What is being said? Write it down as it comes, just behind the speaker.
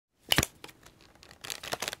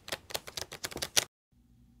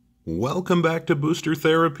Welcome back to Booster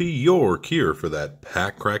Therapy, your cure for that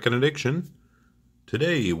pack cracking addiction.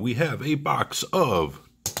 Today we have a box of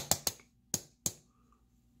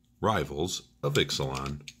Rivals of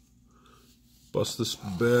Ixalan. Bust this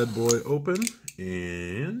bad boy open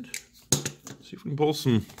and see if we can pull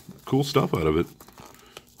some cool stuff out of it.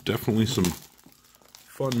 Definitely some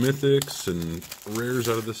fun mythics and rares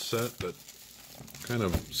out of this set that kind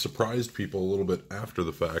of surprised people a little bit after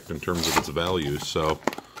the fact in terms of its value. So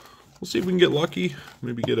we'll see if we can get lucky.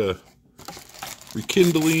 Maybe get a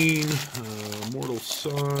Rekindling, Mortal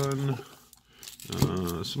Sun,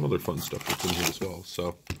 some other fun stuff that's in here as well.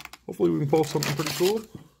 So hopefully we can pull something pretty cool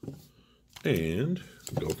and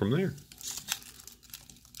go from there.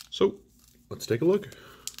 So let's take a look.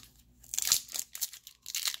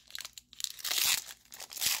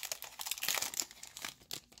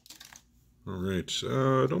 Alright,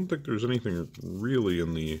 I don't think there's anything really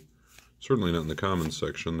in the, certainly not in the common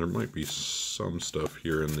section. There might be some stuff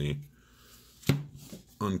here in the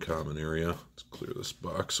uncommon area. Let's clear this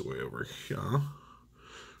box away over here.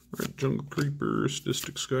 Alright, Jungle Creeper,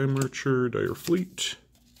 Sadistic Sky Marcher, Dire Fleet.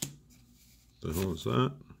 The hell is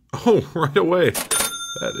that? Oh, right away!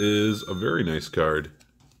 That is a very nice card.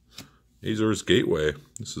 Azor's Gateway.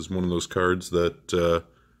 This is one of those cards that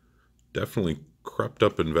definitely crept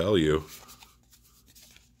up in value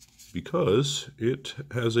because it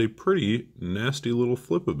has a pretty nasty little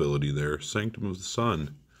flip ability there, Sanctum of the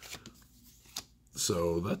Sun.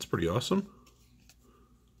 So that's pretty awesome.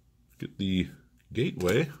 Get the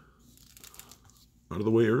Gateway out of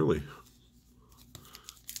the way early.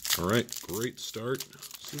 Alright, great start.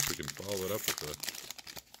 See if we can follow it up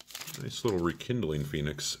with a nice little Rekindling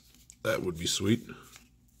Phoenix. That would be sweet.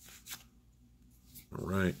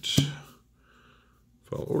 Alright.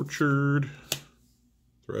 Foul Orchard.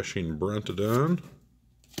 Threshing Brontodon.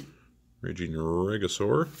 Raging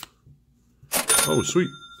Regisaur. Oh, sweet.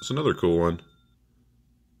 That's another cool one.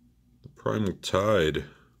 The Primal Tide.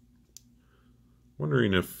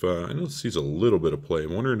 Wondering if, I know it sees a little bit of play.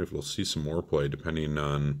 I'm wondering if it'll see some more play depending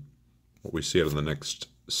on what we see out of the next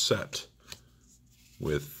set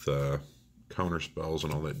with counter spells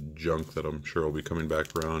and all that junk that I'm sure will be coming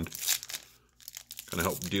back around. Kind of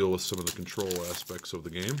help deal with some of the control aspects of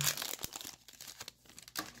the game.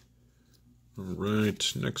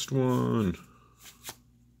 Alright, next one.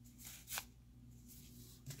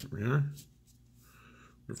 Here we are.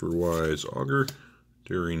 Riverwise Augur,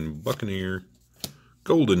 Daring Buccaneer,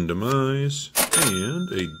 Golden Demise,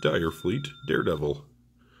 and a Dire Fleet Daredevil.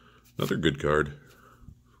 Another good card.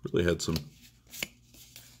 Really had some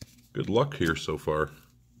good luck here so far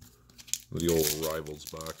with the old Rivals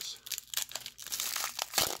box.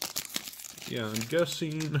 Yeah, I'm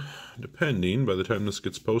guessing, depending, by the time this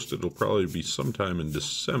gets posted, it'll probably be sometime in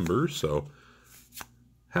December, so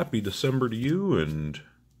happy December to you, and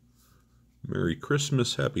Merry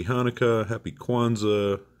Christmas, Happy Hanukkah, Happy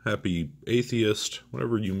Kwanzaa, Happy Atheist,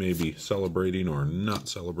 whatever you may be celebrating or not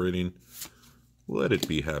celebrating, let it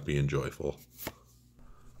be happy and joyful.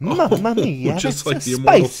 Mamma mia, just that's like a the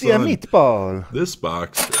Immortal spicy Sun. meatball. This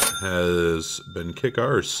box has been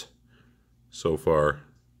kick-arse so far.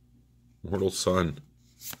 Mortal Sun.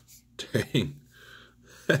 Dang.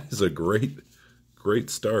 That is a great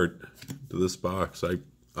start to this box.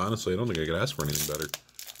 Honestly, I don't think I could ask for anything better.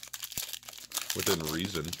 Within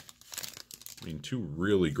reason. I mean, two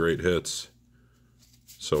really great hits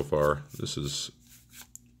so far. This is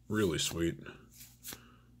really sweet.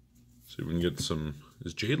 See if we can get some...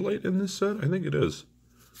 Is Jade Light in this set? I think it is.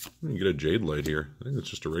 We can get a Jade Light here. I think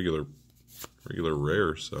it's just a regular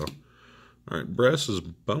rare, so... Alright, Brass's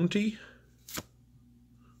Bounty.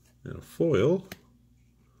 And a foil.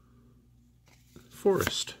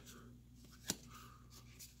 Forest.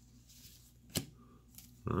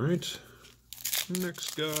 Alright.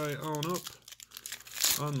 Next guy on up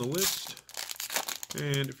on the list.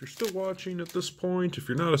 And if you're still watching at this point, if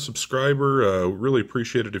you're not a subscriber, really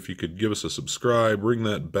appreciate it if you could give us a subscribe, ring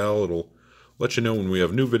that bell. It'll let you know when we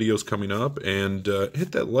have new videos coming up, and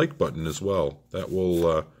hit that like button as well. That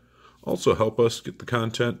will also help us get the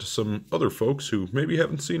content to some other folks who maybe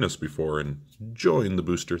haven't seen us before and join the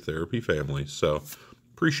Booster Therapy family. So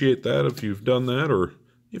appreciate that if you've done that or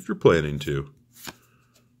if you're planning to.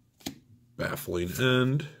 Baffling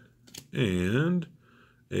End and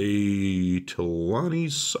a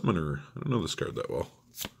Tilani's Summoner. I don't know this card that well.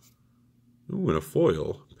 Ooh, and a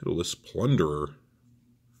foil. Pitiless Plunderer.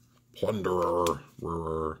 Plunderer.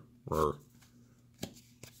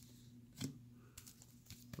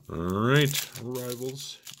 Alright,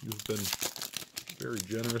 Rivals. You've been very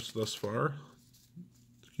generous thus far.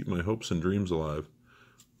 To keep my hopes and dreams alive.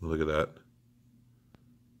 Look at that.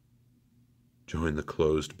 Join the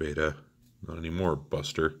closed beta. Not anymore,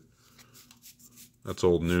 Buster. That's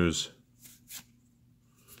old news.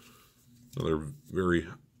 Another very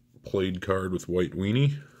played card with white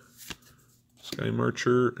weenie. Sky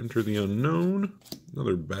Marcher, Enter the Unknown.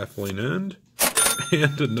 Another Baffling End.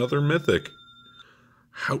 And another Mythic.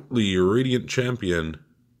 Houtley, Radiant Champion.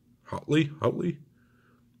 Houtley?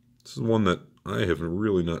 This is one that I have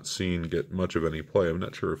really not seen get much of any play. I'm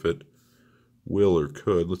not sure if it will or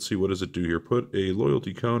could. Let's see, what does it do here? Put a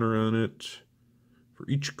loyalty counter on it for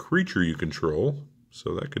each creature you control.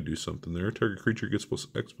 So that could do something there. Target creature gets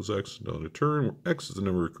 +X on a turn, where X is the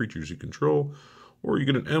number of creatures you control. Or you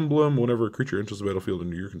get an emblem. Whenever a creature enters the battlefield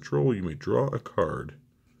under your control, you may draw a card.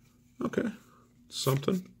 Okay,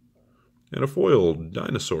 something. And a foil,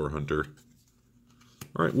 Dinosaur Hunter.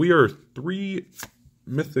 All right, we are 3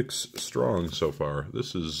 mythics strong so far.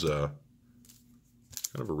 This is kind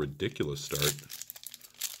of a ridiculous start. It'd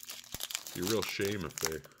be a real shame if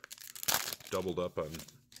they doubled up on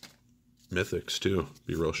mythics too.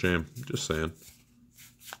 Be a real shame. Just saying.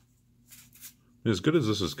 As good as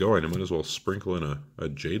this is going, I might as well sprinkle in a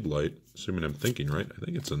Jade Light, assuming I'm thinking right. I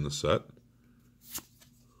think it's in the set.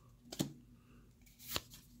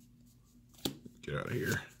 Get out of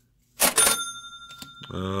here.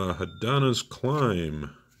 Hadana's Climb.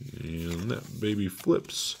 And that baby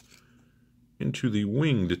flips into the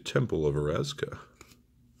Winged Temple of Orazca.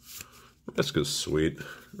 Orazca's sweet.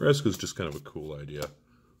 Orazca's just kind of a cool idea.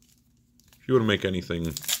 If you want to make anything,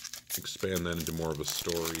 expand that into more of a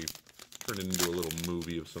story, turn it into a little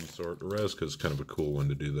movie of some sort, Orazca's kind of a cool one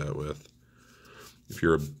to do that with. If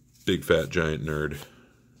you're a big fat giant nerd.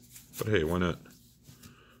 But hey, why not?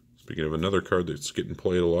 Speaking of another card that's getting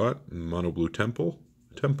played a lot, Mono Blue Tempo,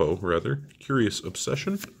 Curious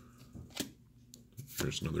Obsession.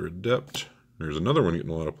 There's another Adept. There's another one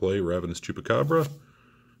getting a lot of play, Ravenous Chupacabra.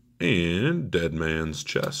 And Dead Man's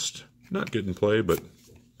Chest. Not getting play, but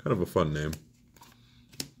kind of a fun name.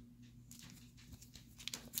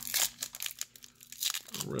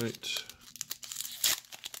 All right.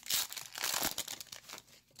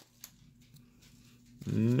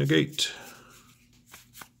 Negate.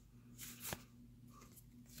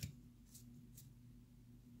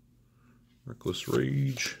 Reckless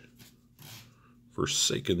Rage.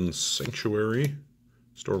 Forsaken Sanctuary.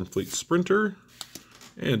 Stormfleet Sprinter.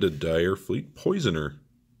 And a Dire Fleet Poisoner.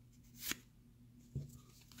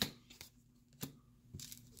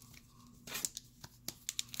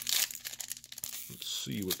 Let's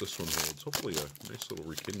see what this one holds. Hopefully a nice little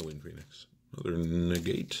Rekindling Phoenix. Another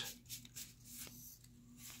Negate.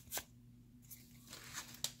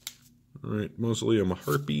 Alright, Mausoleum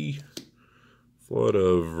Harpy. Flood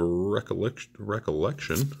of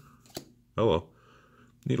Recollection. Hello.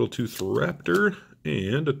 Needletooth Raptor.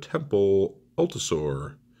 And a Temple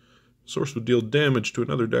Altasaur. Source would deal damage to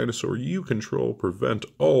another dinosaur you control. Prevent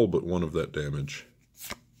all but one of that damage.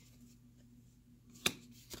 Kind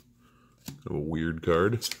of a weird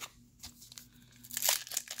card.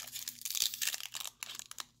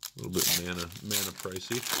 A little bit mana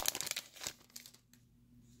pricey.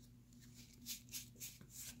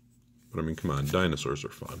 But I mean, come on, dinosaurs are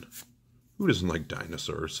fun. Who doesn't like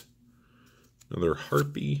dinosaurs? Another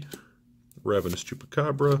Harpy. Ravenous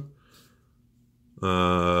Chupacabra.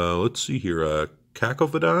 Let's see here.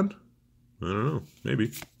 Cacophedon? I don't know.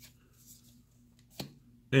 Maybe.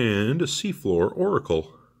 And a Seafloor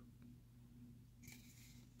Oracle.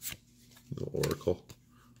 Little Oracle.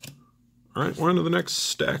 Alright, we're on to the next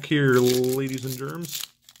stack here, ladies and germs.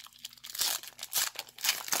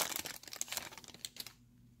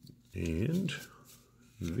 And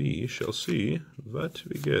we shall see what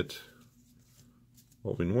we get.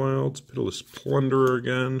 Evolving Wilds, Pitiless Plunderer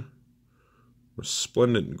again.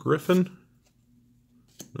 Resplendent Griffin.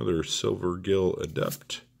 Another Silver Gill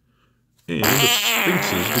Adept. And a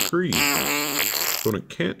Sphinx's Decree. Opponent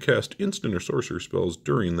can't cast instant or sorcery spells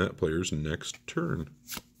during that player's next turn.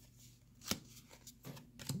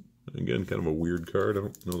 Again, kind of a weird card. I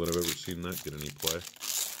don't know that I've ever seen that get any play.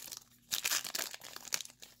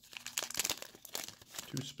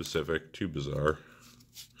 Too specific, too bizarre.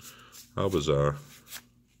 How bizarre.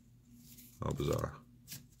 How bizarre.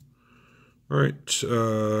 Alright,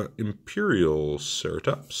 Imperial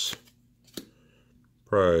Ceratops.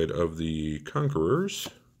 Pride of the Conquerors.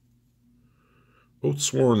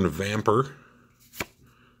 Oathsworn Vamper.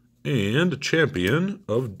 And Champion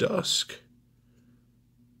of Dusk.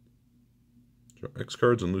 Draw X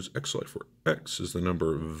cards and lose X life, where X is the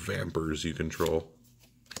number of vampires you control.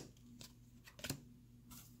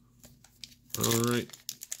 Alright,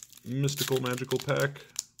 Mystical Magical Pack.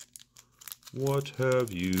 What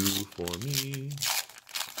have you for me?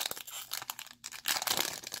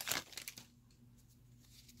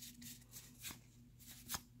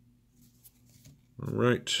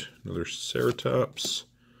 Alright, another Ceratops,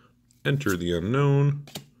 Enter the Unknown,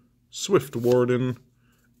 Swift Warden,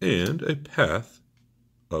 and a Path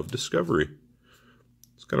of Discovery.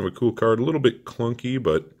 It's kind of a cool card, a little bit clunky,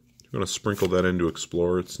 but you're going to sprinkle that in to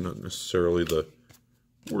explore. It's not necessarily the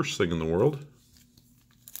worst thing in the world,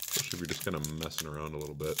 especially if you're just kind of messing around a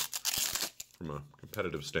little bit from a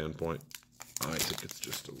competitive standpoint. I think it's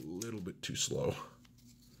just a little bit too slow.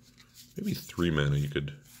 Maybe 3 mana you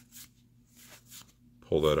could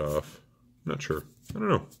pull that off. I'm not sure. I don't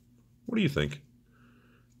know. What do you think?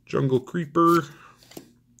 Jungle Creeper,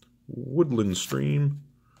 Woodland Stream,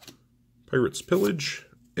 Pirate's Pillage,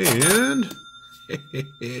 and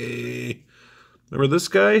remember this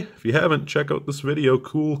guy? If you haven't, check out this video.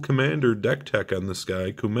 Cool Commander deck tech on this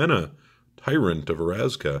guy. Kumena, Tyrant of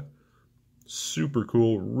Orazca. Super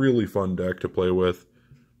cool, really fun deck to play with.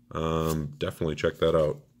 Definitely check that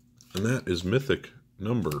out. And that is Mythic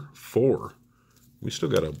number 4. We still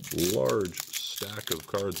got a large stack of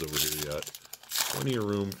cards over here yet. Plenty of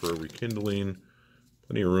room for rekindling.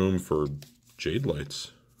 Plenty of room for Jade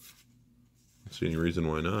Lights. Don't see any reason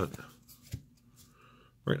why not.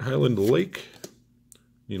 All right, Highland Lake,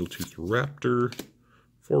 Needletooth Raptor,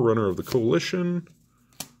 Forerunner of the Coalition,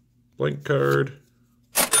 blank card,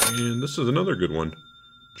 and this is another good one,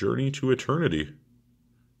 Journey to Eternity.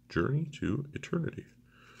 Journey to Eternity.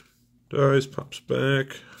 Dies, pops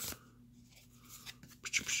back.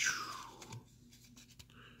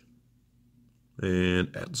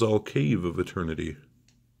 And Adzal Cave of Eternity.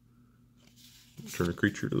 Return a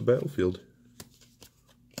creature to the battlefield.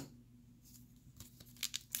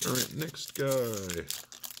 Alright, next guy.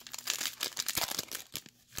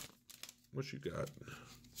 What you got?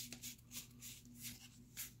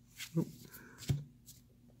 Nope.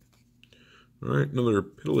 Alright, another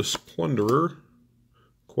Pitiless Plunderer.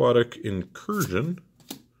 Aquatic Incursion.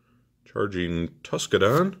 Charging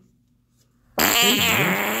Tuscadon.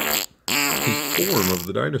 And Form of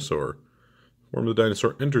the Dinosaur. Form of the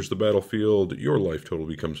Dinosaur enters the battlefield. Your life total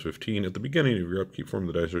becomes 15. At the beginning of your upkeep, Form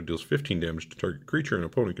of the Dinosaur deals 15 damage to target creature an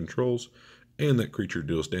opponent controls, and that creature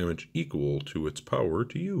deals damage equal to its power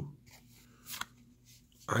to you.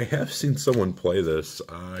 I have seen someone play this.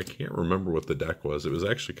 I can't remember what the deck was. It was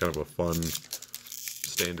actually kind of a fun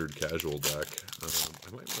standard casual deck. I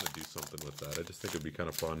might want to do something with that. I just think it'd be kind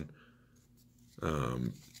of fun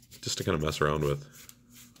just to kind of mess around with.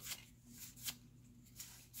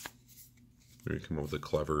 Maybe come up with a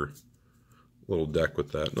clever little deck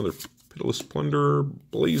with that. Another Pitiless Plunderer,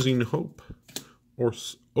 Blazing Hope, or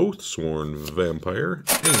Oathsworn Vampire,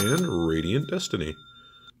 and Radiant Destiny. I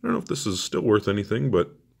don't know if this is still worth anything,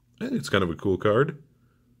 but I think it's kind of a cool card.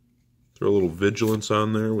 Throw a little Vigilance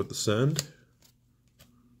on there with the Send.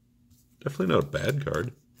 Definitely not a bad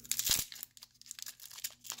card.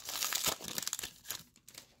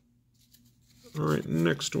 Alright,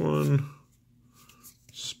 next one.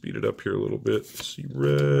 Speed it up here a little bit. See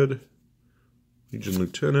red. Legion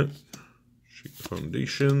Lieutenant. Shake the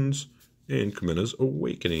Foundations. And Kumena's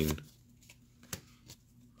Awakening.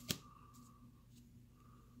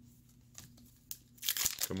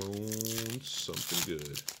 Come on, something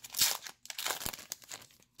good.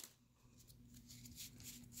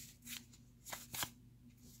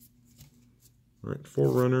 Alright,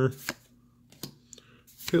 Forerunner.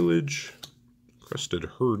 Pillage. Crested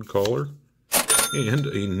Herd Caller. And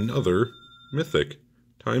another Mythic,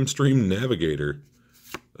 Time Stream Navigator,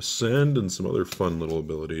 Ascend, and some other fun little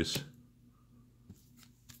abilities.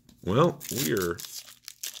 Well, we are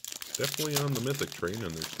definitely on the Mythic train,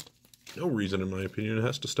 and there's no reason, in my opinion, it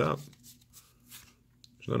has to stop.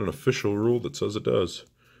 There's not an official rule that says it does.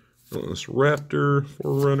 Relentless Raptor,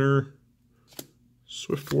 Forerunner,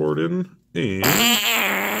 Swift Warden, and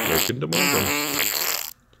Awakened Amalgam.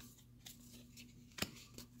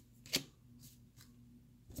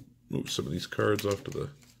 Move some of these cards off to the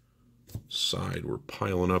side. We're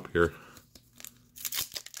piling up here.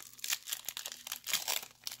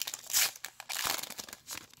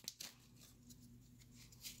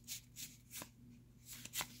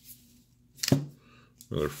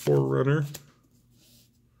 Another Forerunner.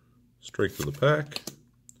 Strength of the Pack.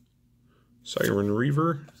 Siren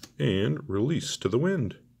Reaver. And Release to the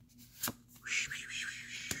Wind.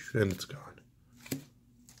 And it's gone.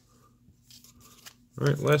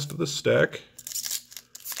 Alright, last of the stack.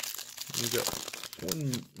 We got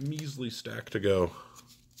one measly stack to go.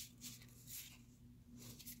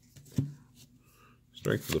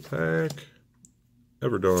 Strength of the Pack.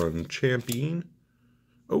 Everdawn Champion.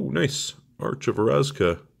 Oh, nice. Arch of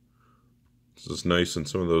Orazca. This is nice in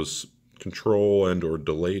some of those control and or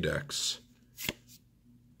delay decks.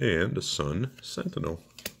 And a Sun Sentinel.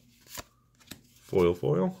 Foil,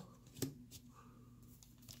 foil.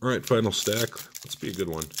 All right, final stack. Let's be a good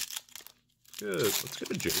one. Good. Let's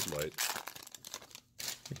get a Jade Light. I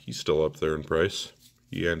think he's still up there in price.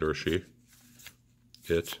 He and or she.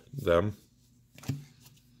 It. Them.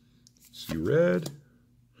 See red.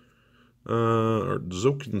 Our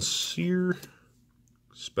Zokin Seer.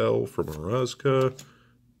 Spell from Arazka.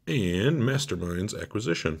 And Mastermind's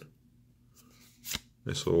Acquisition.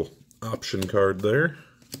 Nice little option card there.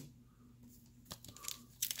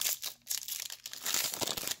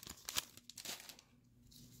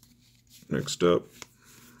 Next up,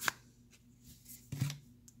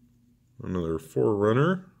 another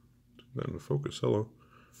Forerunner. Took that into focus. Hello.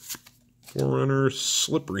 Forerunner,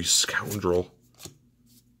 Slippery Scoundrel.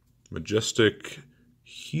 Majestic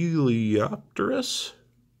Heliopterus.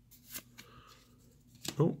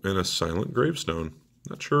 Oh, and a Silent Gravestone.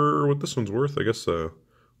 Not sure what this one's worth. I guess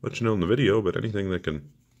let you know in the video, but anything that can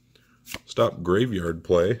stop graveyard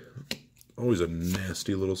play. Always a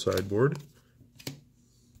nasty little sideboard.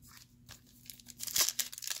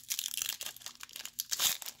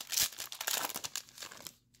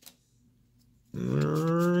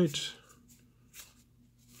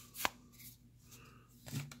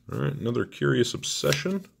 Alright, another Curious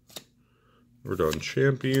Obsession. Verdon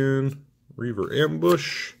Champion, Reaver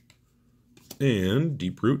Ambush, and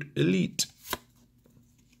Deeproot Elite.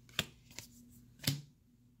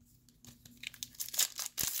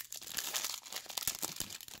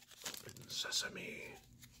 Sesame.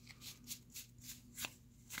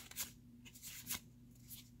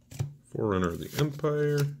 Forerunner of the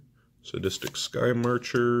Empire, Sadistic Sky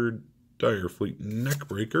Marcher, Direfleet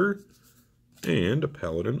Neckbreaker, and a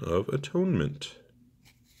Paladin of Atonement.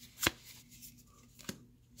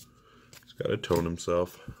 He's got to atone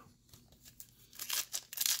himself.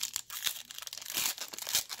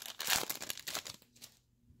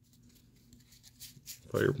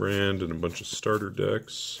 Firebrand and a bunch of starter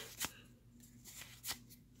decks.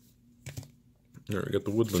 Alright, we got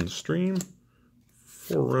the Woodland Stream,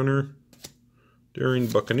 Forerunner, Daring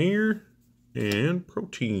Buccaneer, and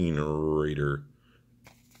Protein Raider.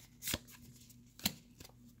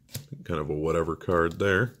 Kind of a whatever card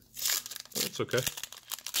there. But it's okay.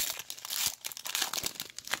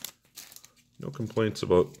 No complaints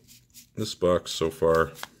about this box so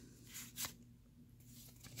far.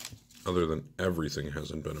 Other than everything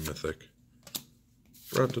hasn't been a mythic.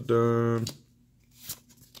 Brontodon,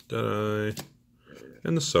 Deadeye,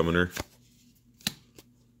 and the Summoner.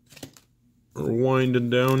 We're winding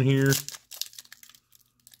down here.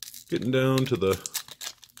 Getting down to the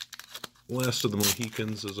last of the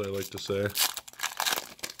Mohicans, as I like to say.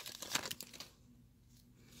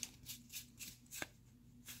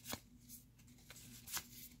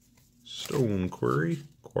 Stone Quarry,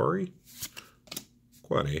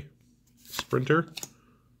 Sprinter,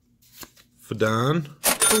 Fadon.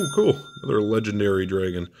 Oh, cool! Another legendary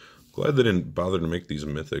dragon. Glad they didn't bother to make these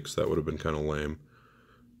mythics. That would have been kind of lame.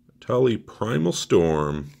 Tali Primal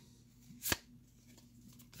Storm.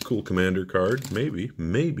 Cool commander card. Maybe.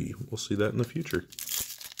 We'll see that in the future.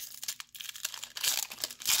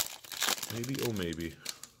 Maybe, oh maybe.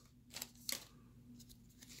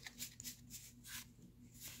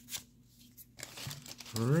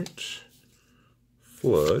 Alright.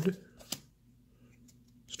 Flood.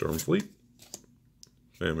 Stormfleet.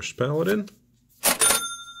 Famished Paladin.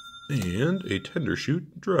 And a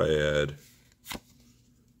Tendershoot Dryad.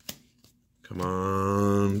 Come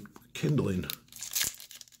on. Kindling.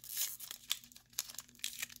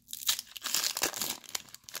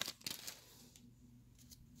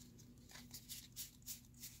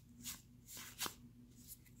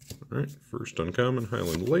 Alright, first uncommon,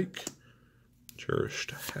 Highland Lake,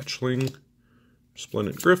 Cherished Hatchling,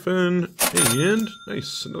 Splendid Griffin, and,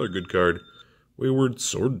 nice, another good card, Wayward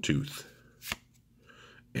Swordtooth,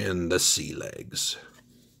 and the Sea Legs.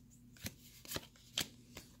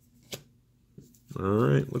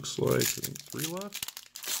 Alright, looks like 3 left.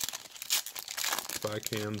 If I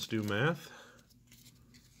cans do math.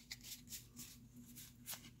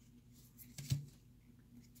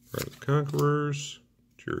 Pride of the Conquerors.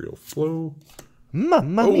 Material Flow.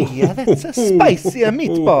 Mamma mia, that's a spicy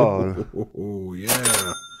meatball. Oh,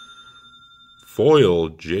 yeah. Foil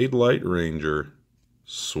Jade Light Ranger.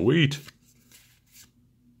 Sweet.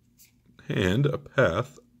 And a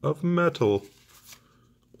Path of Metal.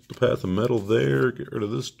 The Path of Metal there. Get rid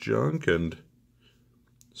of this junk and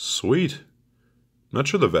sweet. Not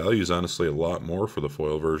sure the value is honestly a lot more for the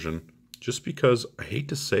foil version. Just because, I hate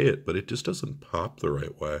to say it, but it just doesn't pop the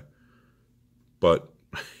right way. But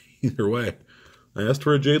either way, I asked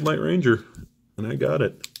for a Jade Light Ranger, and I got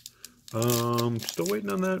it. Still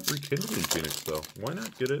waiting on that Rekindling Phoenix, though. Why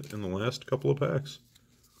not get it in the last couple of packs?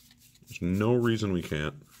 There's no reason we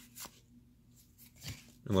can't.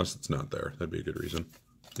 Unless it's not there. That'd be a good reason.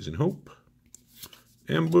 Using Hope.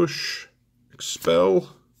 Ambush.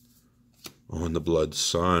 Expel. Oh, and the Blood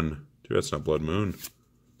Sun. Dude, that's not Blood Moon.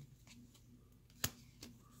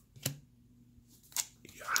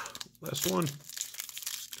 Yeah. Last one.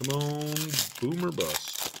 Come on. Boom or bust.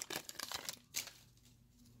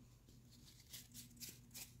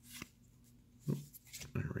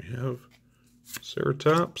 There we have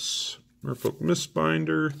Ceratops, Merfolk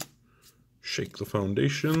Mistbinder, Shake the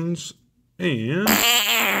Foundations, and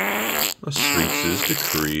a Sphinx's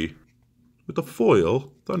Decree with a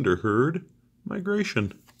foil Thunderherd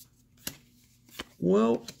Migration.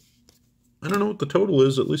 Well, I don't know what the total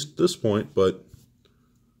is, at least at this point, but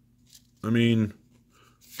I mean,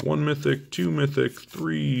 1 mythic, 2 mythic,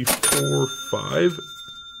 3, 4, 5.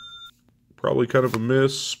 Probably kind of a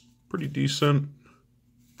miss, pretty decent.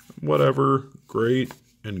 Whatever, great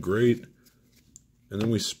and great. And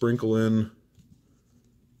then we sprinkle in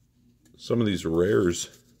some of these rares.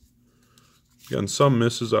 Again, some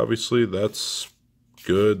misses, obviously. That's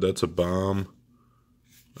good. That's a bomb.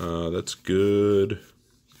 That's good.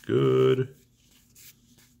 Good.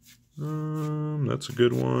 That's a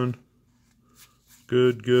good one.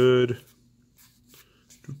 Good, good.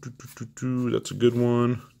 That's a good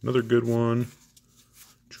one. Another good one.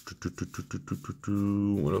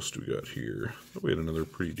 What else do we got here? Oh, we had another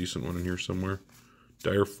pretty decent one in here somewhere.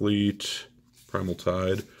 Dire Fleet, Primal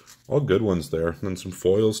Tide, all good ones there. And then some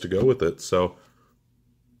foils to go with it. So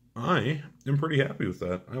I am pretty happy with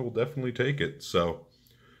that. I will definitely take it. So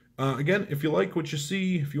again, if you like what you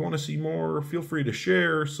see, if you want to see more, feel free to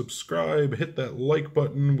share, subscribe, hit that like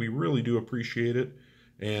button. We really do appreciate it.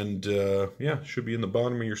 And yeah, should be in the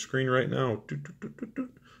bottom of your screen right now.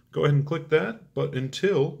 Go ahead and click that. But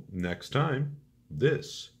until next time,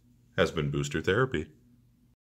 this has been Booster Therapy.